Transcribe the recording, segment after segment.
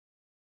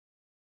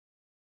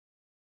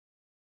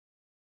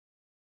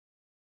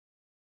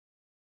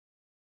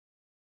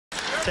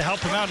to help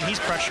him out, and he's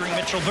pressuring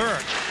Mitchell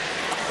Berg.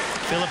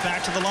 Phillip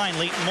back to the line.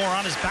 Lleyton more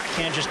on his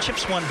backhand, just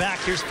chips one back.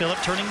 Here's Phillip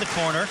turning the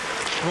corner,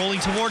 rolling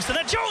towards the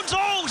net. Jones,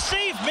 oh,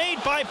 save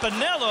made by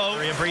Bonello.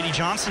 Bradey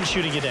Johnson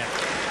shooting it in.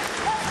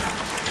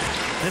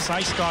 This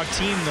Ice Dog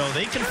team, though,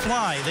 they can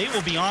fly. They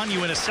will be on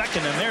you in a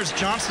second, and there's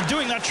Johnson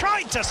doing that.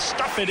 Tried to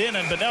stuff it in,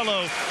 and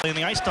Bonello. And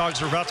the Ice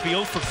Dogs are about to be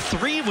 0 for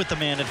 3 with the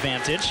man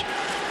advantage.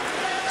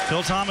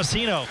 Phil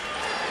Tomasino,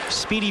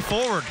 speedy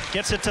forward,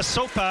 gets it to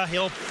Sopa.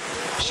 He'll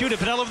shoot it.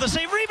 Bonello with the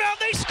save. Rebound,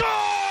 they score!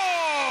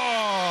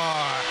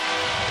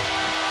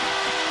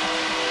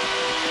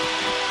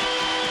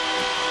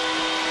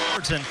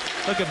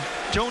 Look at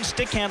Jones'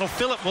 stick handle.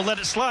 Phillip will let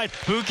it slide.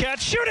 Bukac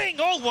shooting.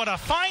 Oh, what a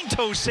fine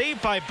toe save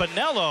by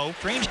Bonello.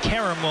 Strange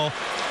carom will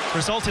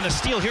result in a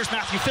steal. Here's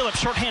Matthew Phillip,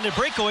 shorthanded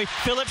breakaway.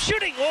 Phillip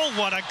shooting. Oh,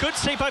 what a good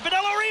save by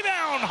Bonello.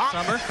 Rebound.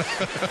 Summer.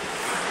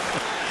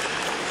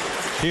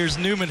 Here's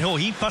Newman. Oh,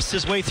 he busts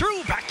his way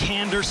through.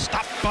 Backhander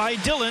stopped by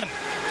Dhillon.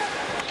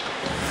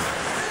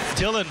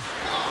 Dhillon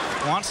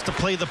wants to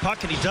play the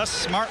puck, and he does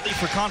smartly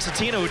for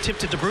Constantino, who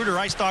tipped it to Bruder.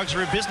 Ice Dogs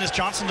are in business.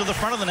 Johnson to the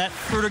front of the net.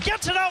 Bruder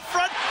gets it out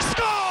front. Scores!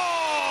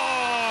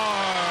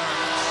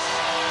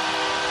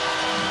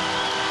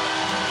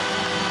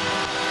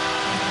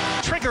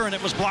 Trigger, and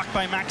it was blocked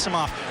by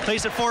Maximoff.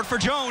 Plays it forward for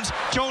Jones.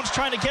 Jones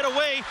trying to get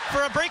away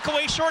for a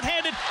breakaway,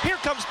 shorthanded. Here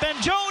comes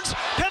Ben Jones.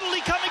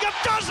 Penalty coming up.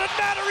 Doesn't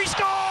matter. He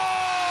scores!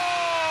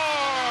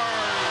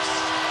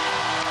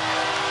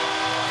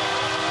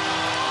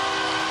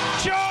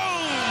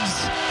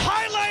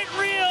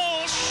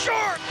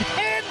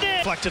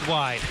 Deflected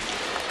wide.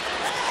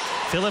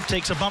 Phillip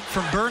takes a bump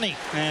from Bernie,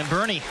 and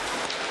Bernie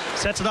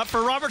sets it up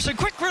for Robertson.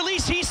 Quick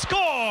release, he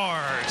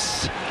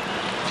scores!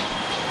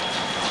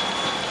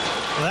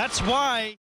 That's why.